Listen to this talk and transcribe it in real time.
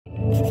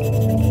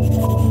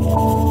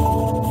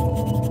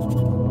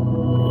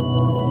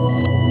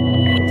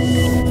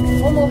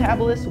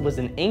was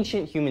an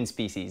ancient human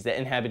species that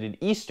inhabited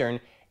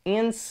eastern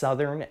and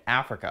southern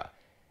Africa.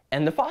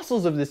 And the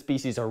fossils of this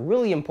species are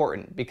really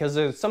important because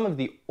they're some of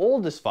the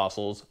oldest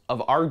fossils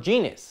of our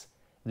genus,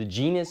 the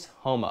genus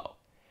Homo.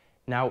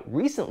 Now,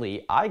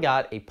 recently I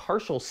got a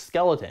partial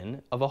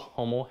skeleton of a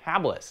Homo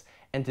habilis,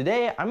 and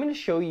today I'm going to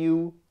show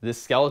you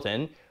this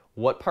skeleton,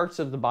 what parts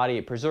of the body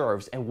it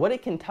preserves, and what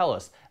it can tell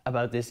us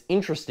about this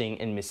interesting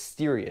and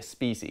mysterious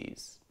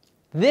species.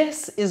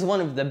 This is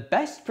one of the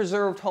best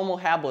preserved Homo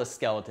habilis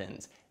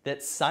skeletons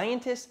that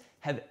scientists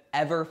have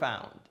ever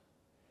found.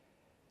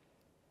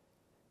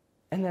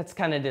 And that's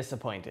kind of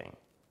disappointing,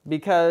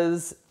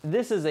 because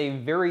this is a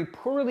very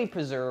poorly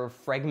preserved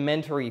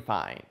fragmentary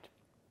find.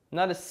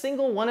 Not a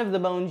single one of the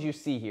bones you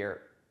see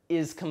here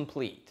is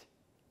complete.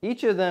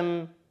 Each of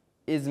them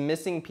is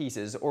missing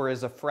pieces or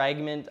is a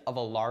fragment of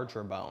a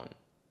larger bone.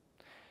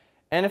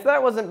 And if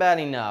that wasn't bad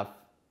enough,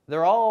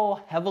 they're all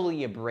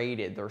heavily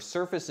abraded. Their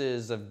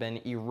surfaces have been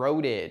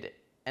eroded,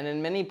 and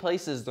in many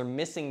places they're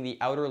missing the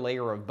outer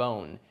layer of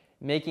bone,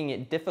 making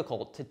it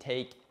difficult to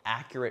take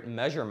accurate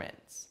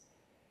measurements.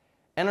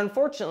 And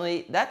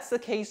unfortunately, that's the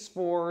case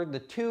for the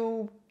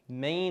two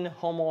main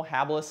Homo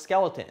habilis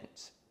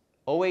skeletons,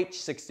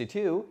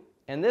 OH62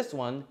 and this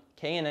one,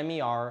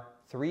 KNM-ER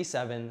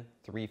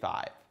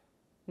 3735.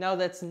 Now,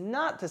 that's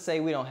not to say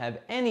we don't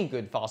have any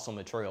good fossil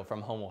material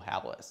from Homo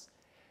habilis.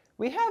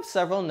 We have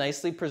several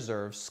nicely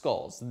preserved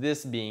skulls,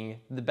 this being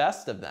the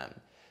best of them.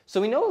 So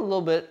we know a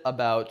little bit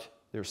about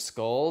their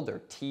skull,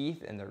 their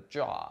teeth, and their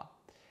jaw.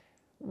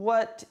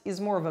 What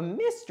is more of a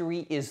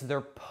mystery is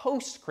their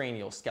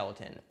postcranial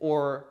skeleton,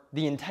 or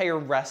the entire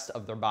rest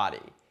of their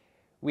body.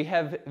 We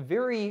have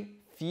very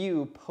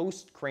few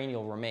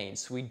postcranial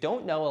remains, so we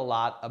don't know a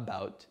lot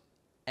about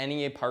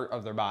any part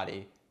of their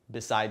body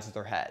besides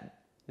their head.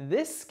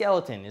 This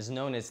skeleton is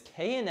known as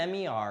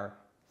KNM-ER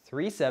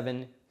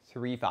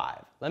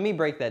 3735. Let me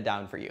break that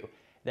down for you.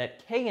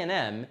 That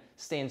KNM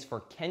stands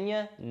for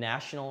Kenya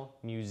National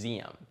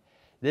Museum.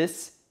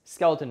 This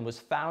skeleton was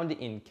found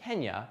in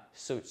Kenya,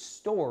 so it's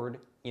stored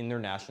in their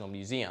national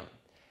museum.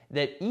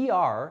 That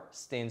ER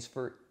stands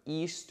for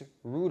East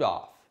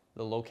Rudolph,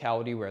 the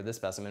locality where the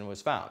specimen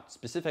was found.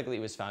 Specifically,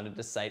 it was found at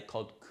a site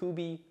called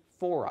Koobi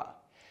Fora.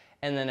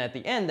 And then at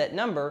the end, that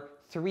number,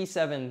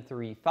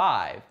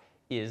 3735,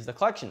 is the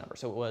collection number.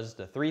 So it was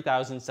the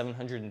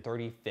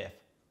 3,735th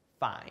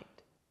find.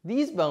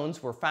 These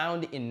bones were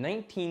found in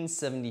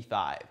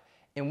 1975.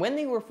 And when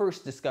they were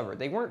first discovered,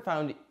 they weren't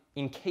found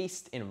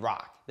encased in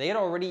rock. They had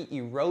already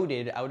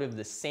eroded out of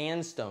the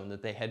sandstone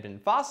that they had been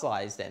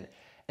fossilized in,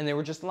 and they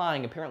were just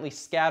lying apparently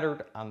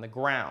scattered on the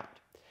ground.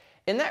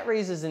 And that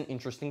raises an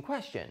interesting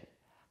question.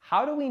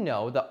 How do we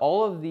know that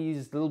all of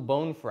these little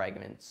bone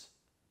fragments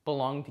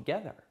belong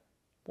together?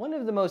 One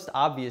of the most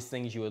obvious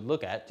things you would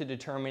look at to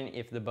determine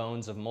if the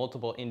bones of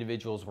multiple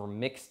individuals were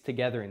mixed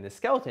together in the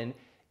skeleton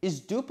is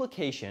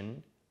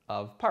duplication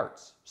of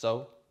parts.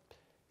 So,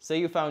 say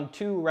you found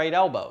two right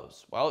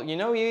elbows. Well, you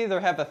know you either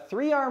have a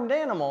three-armed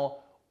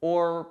animal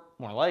or,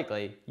 more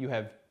likely, you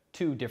have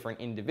two different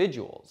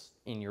individuals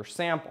in your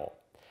sample.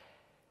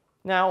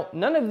 Now,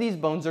 none of these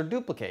bones are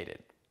duplicated.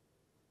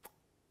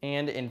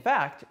 And in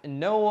fact,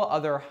 no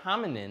other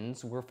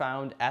hominins were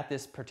found at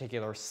this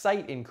particular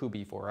site in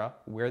Koobi Fora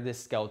where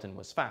this skeleton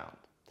was found.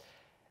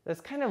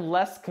 That's kind of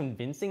less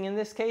convincing in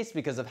this case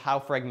because of how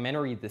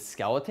fragmentary the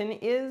skeleton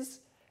is.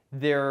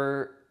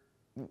 The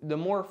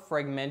more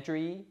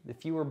fragmentary, the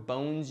fewer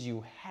bones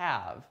you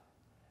have,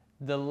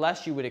 the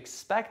less you would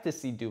expect to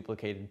see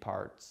duplicated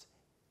parts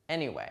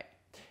anyway.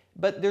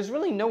 But there's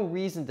really no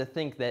reason to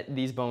think that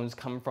these bones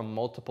come from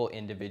multiple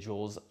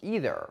individuals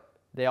either.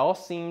 They all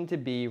seem to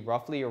be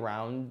roughly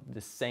around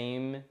the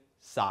same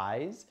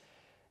size,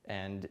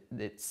 and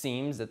it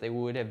seems that they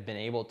would have been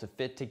able to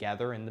fit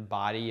together in the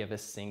body of a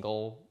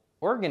single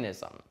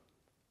organism.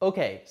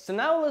 Okay, so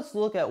now let's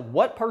look at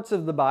what parts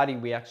of the body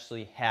we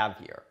actually have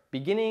here,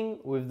 beginning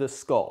with the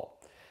skull.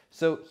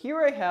 So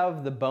here I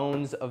have the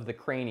bones of the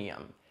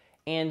cranium,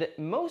 and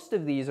most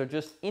of these are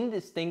just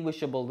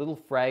indistinguishable little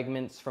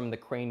fragments from the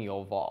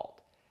cranial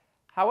vault.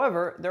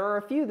 However, there are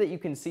a few that you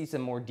can see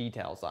some more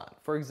details on.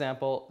 For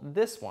example,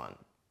 this one.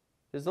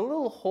 There's a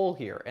little hole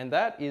here, and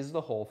that is the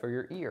hole for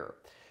your ear.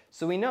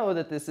 So we know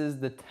that this is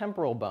the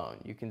temporal bone.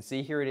 You can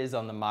see here it is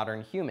on the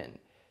modern human.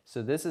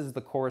 So this is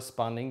the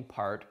corresponding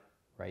part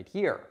right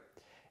here.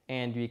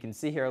 And you can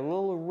see here a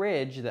little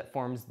ridge that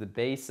forms the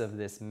base of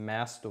this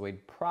mastoid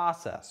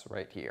process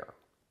right here.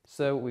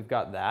 So we've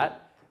got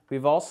that.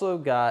 We've also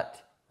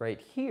got right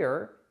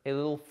here a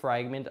little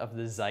fragment of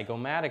the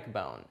zygomatic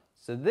bone.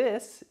 So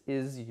this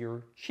is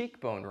your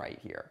cheekbone right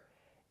here,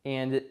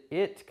 and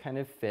it kind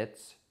of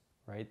fits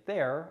right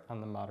there on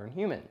the modern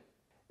human.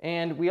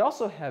 And we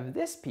also have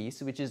this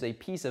piece, which is a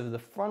piece of the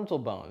frontal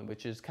bone,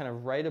 which is kind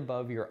of right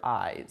above your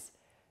eyes.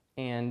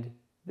 And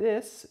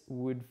this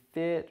would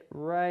fit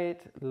right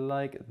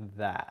like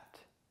that.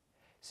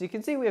 So you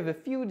can see we have a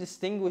few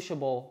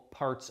distinguishable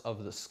parts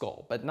of the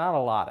skull, but not a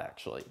lot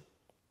actually.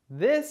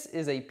 This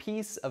is a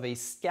piece of a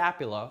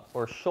scapula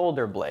or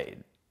shoulder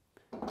blade.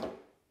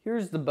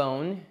 Here's the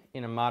bone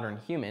in a modern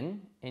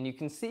human, and you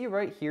can see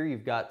right here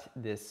you've got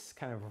this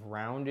kind of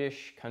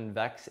roundish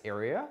convex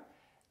area.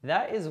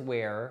 That is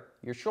where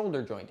your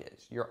shoulder joint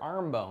is. Your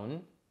arm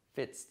bone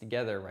fits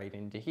together right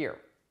into here.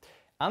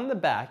 On the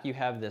back you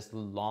have this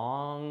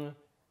long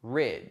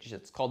ridge.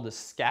 It's called the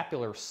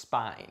scapular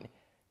spine,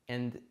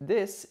 and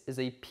this is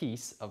a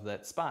piece of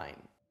that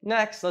spine.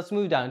 Next, let's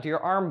move down to your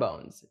arm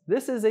bones.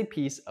 This is a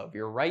piece of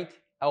your right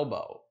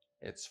elbow.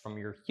 It's from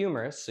your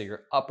humerus, so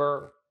your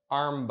upper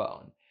arm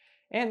bone.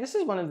 And this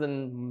is one of the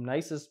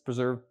nicest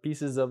preserved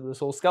pieces of this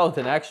whole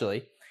skeleton,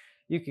 actually.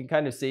 You can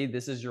kind of see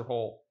this is your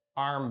whole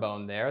arm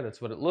bone there. That's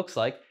what it looks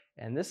like.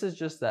 And this is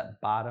just that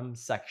bottom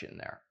section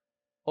there.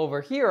 Over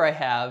here, I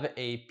have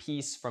a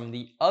piece from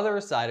the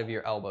other side of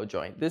your elbow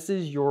joint. This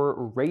is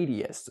your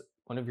radius,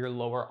 one of your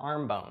lower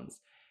arm bones.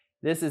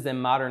 This is a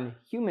modern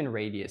human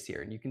radius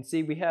here. And you can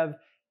see we have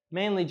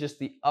mainly just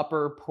the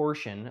upper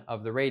portion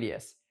of the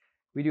radius.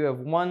 We do have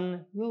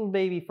one little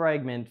baby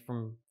fragment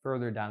from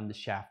further down the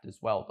shaft as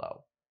well,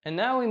 though. And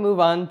now we move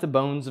on to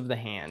bones of the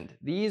hand.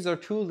 These are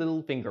two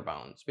little finger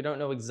bones. We don't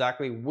know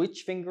exactly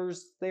which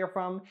fingers they are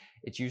from.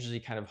 It's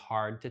usually kind of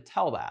hard to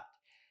tell that.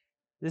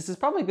 This is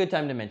probably a good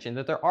time to mention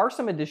that there are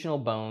some additional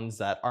bones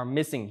that are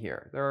missing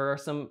here. There are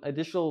some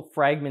additional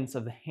fragments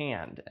of the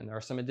hand, and there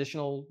are some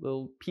additional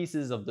little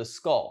pieces of the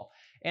skull.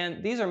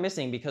 And these are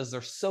missing because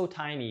they're so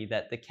tiny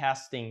that the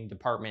casting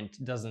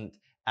department doesn't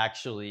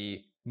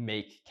actually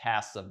make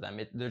casts of them.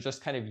 They're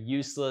just kind of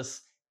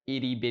useless,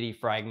 itty-bitty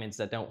fragments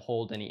that don't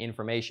hold any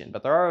information.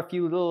 But there are a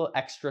few little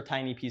extra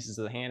tiny pieces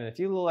of the hand and a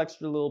few little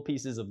extra little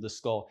pieces of the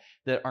skull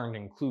that aren't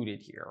included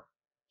here.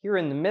 Here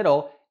in the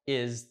middle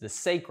is the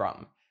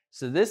sacrum.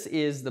 So this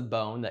is the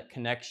bone that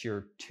connects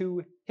your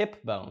two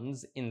hip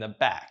bones in the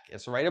back.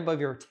 It's right above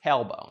your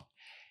tailbone.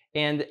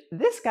 And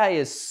this guy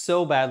is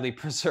so badly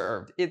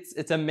preserved.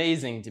 It's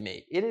amazing to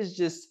me. It is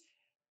just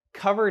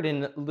covered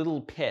in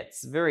little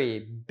pits, very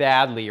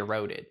badly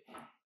eroded.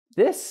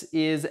 This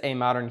is a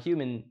modern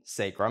human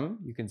sacrum,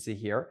 you can see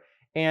here,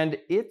 and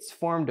it's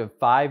formed of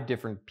 5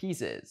 different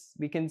pieces.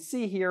 We can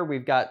see here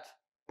we've got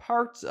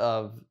parts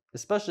of,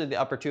 especially the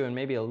upper 2 and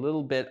maybe a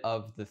little bit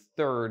of the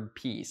 3rd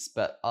piece,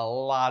 but a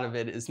lot of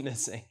it is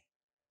missing.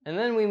 And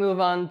then we move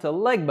on to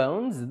leg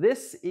bones.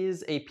 This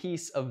is a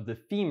piece of the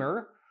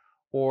femur,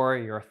 or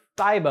your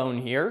thigh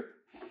bone here.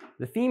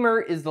 The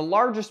femur is the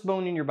largest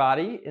bone in your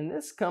body, and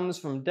this comes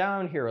from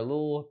down here, a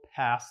little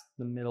past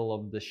the middle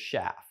of the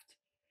shaft.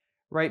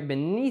 Right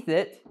beneath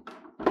it,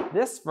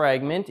 this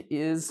fragment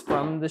is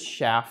from the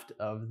shaft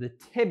of the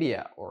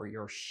tibia, or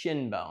your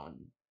shin bone.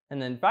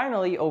 And then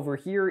finally, over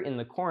here in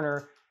the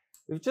corner,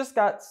 we've just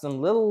got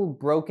some little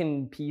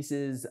broken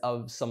pieces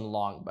of some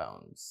long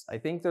bones. I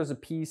think there's a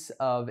piece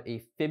of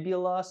a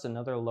fibula, so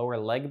another lower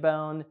leg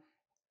bone.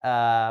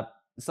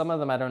 Some of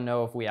them I don't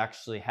know if we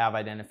actually have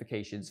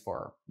identifications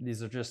for.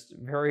 These are just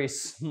very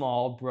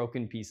small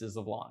broken pieces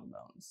of long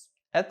bones.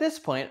 At this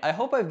point, I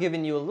hope I've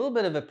given you a little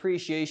bit of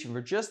appreciation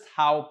for just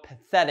how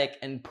pathetic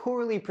and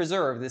poorly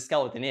preserved this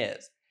skeleton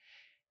is.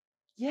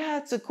 Yeah,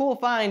 it's a cool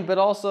find, but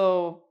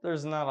also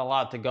there's not a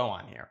lot to go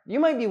on here. You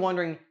might be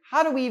wondering,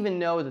 how do we even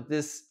know that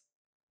this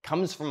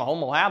comes from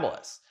Homo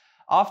habilis?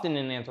 Often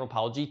in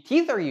anthropology,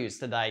 teeth are used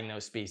to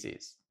diagnose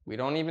species. We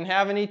don't even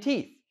have any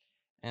teeth,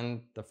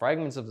 and the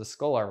fragments of the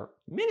skull are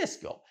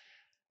minuscule.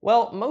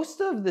 Well, most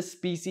of the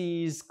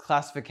species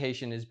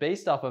classification is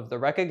based off of the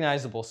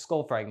recognizable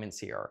skull fragments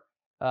here.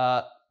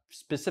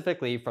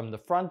 Specifically from the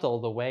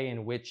frontal, the way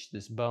in which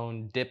this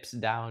bone dips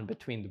down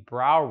between the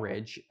brow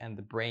ridge and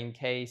the brain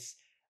case,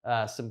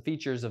 some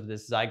features of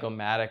this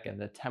zygomatic and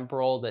the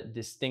temporal that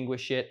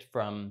distinguish it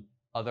from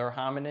other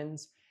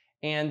hominins,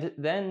 and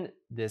then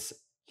this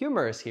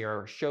humerus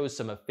here shows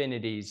some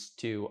affinities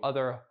to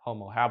other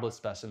Homo habilis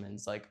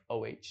specimens like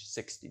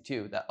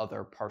OH62, that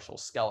other partial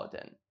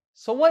skeleton.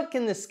 So what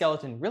can this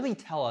skeleton really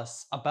tell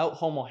us about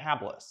Homo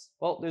habilis?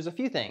 Well, there's a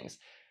few things.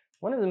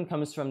 One of them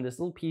comes from this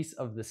little piece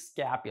of the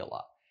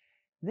scapula.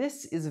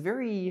 This is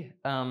very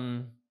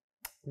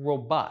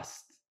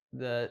robust.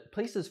 The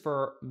places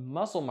for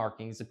muscle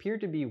markings appear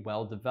to be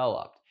well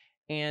developed.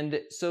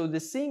 And so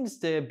this seems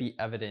to be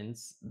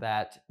evidence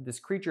that this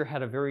creature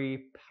had a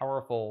very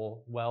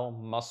powerful,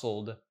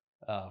 well-muscled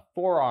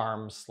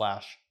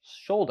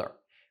forearm/shoulder,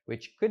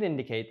 which could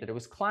indicate that it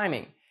was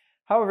climbing.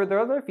 However, there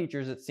are other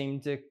features that seem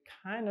to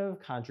kind of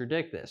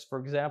contradict this. For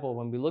example,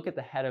 when we look at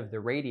the head of the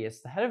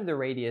radius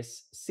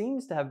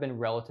seems to have been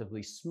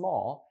relatively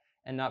small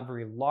and not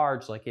very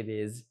large like it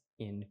is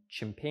in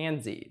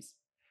chimpanzees.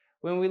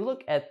 When we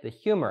look at the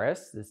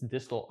humerus, this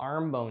distal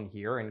arm bone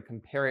here, and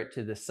compare it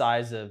to the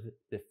size of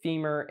the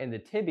femur and the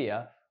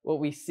tibia, what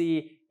we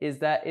see is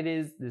that it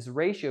is this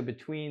ratio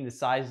between the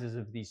sizes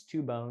of these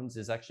two bones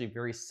is actually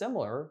very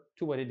similar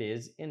to what it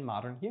is in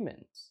modern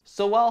humans.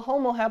 So while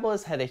Homo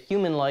habilis had a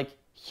human-like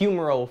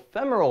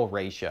humeral-femoral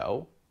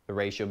ratio, the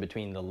ratio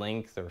between the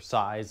length or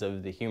size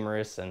of the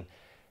humerus and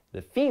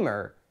the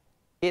femur,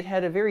 it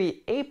had a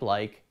very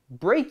ape-like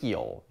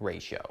brachial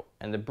ratio.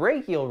 And the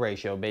brachial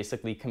ratio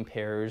basically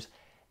compares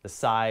the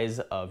size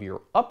of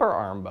your upper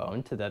arm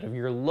bone to that of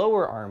your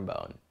lower arm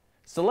bone.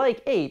 So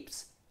like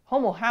apes,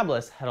 Homo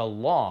habilis had a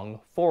long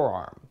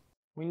forearm.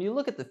 When you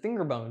look at the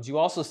finger bones, you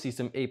also see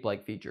some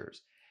ape-like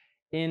features.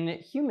 In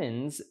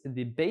humans,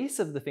 the base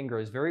of the finger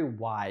is very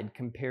wide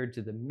compared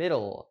to the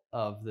middle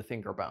of the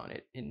finger bone.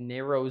 It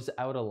narrows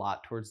out a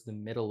lot towards the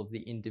middle of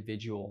the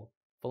individual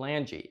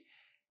phalange.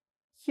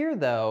 Here,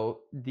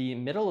 though, the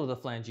middle of the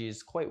phalange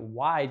is quite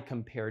wide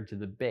compared to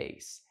the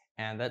base,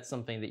 and that's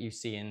something that you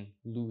see in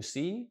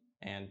Lucy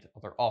and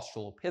other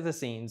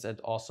Australopithecines and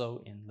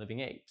also in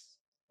living apes.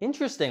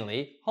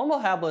 Interestingly, Homo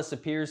habilis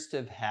appears to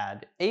have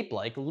had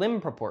ape-like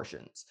limb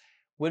proportions.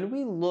 When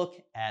we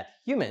look at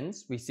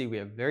humans, we see we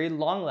have very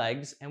long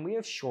legs and we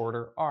have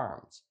shorter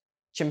arms.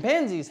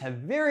 Chimpanzees have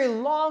very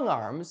long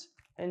arms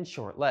and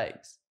short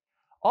legs.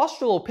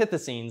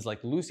 Australopithecines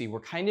like Lucy were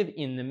kind of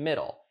in the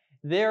middle.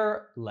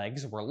 Their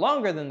legs were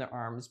longer than their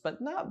arms, but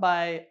not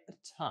by a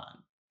ton.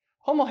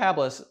 Homo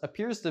habilis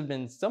appears to have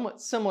been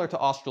somewhat similar to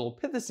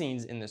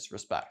Australopithecines in this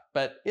respect,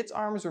 but its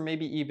arms were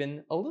maybe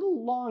even a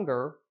little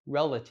longer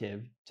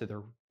relative to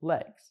their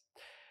legs.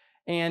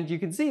 And you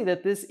can see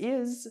that this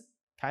is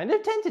kind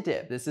of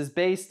tentative. This is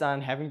based on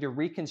having to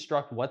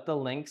reconstruct what the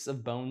lengths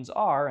of bones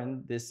are,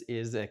 and this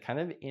is a kind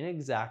of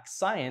inexact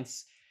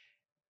science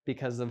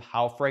because of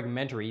how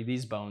fragmentary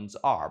these bones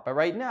are. But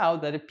right now,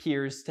 that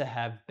appears to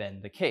have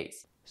been the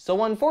case.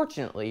 So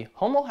unfortunately,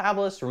 Homo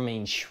habilis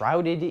remains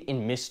shrouded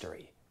in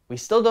mystery. We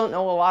still don't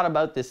know a lot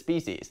about this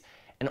species,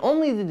 and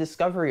only the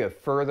discovery of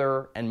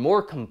further and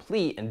more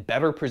complete and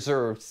better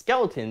preserved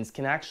skeletons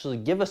can actually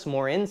give us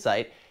more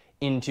insight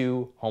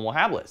into Homo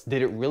habilis.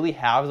 Did it really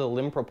have the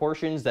limb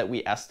proportions that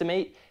we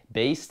estimate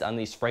based on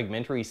these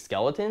fragmentary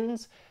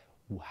skeletons?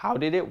 How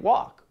did it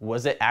walk?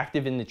 Was it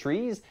active in the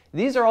trees?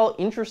 These are all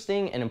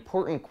interesting and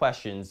important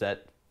questions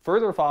that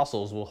further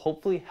fossils will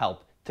hopefully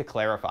help to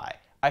clarify.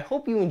 I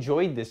hope you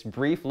enjoyed this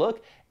brief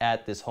look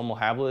at this Homo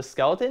habilis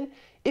skeleton.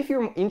 If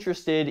you're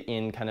interested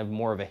in kind of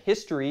more of a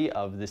history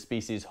of the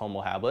species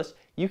Homo habilis,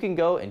 you can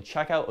go and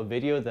check out a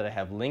video that I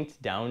have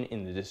linked down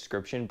in the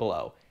description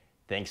below.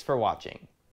 Thanks for watching.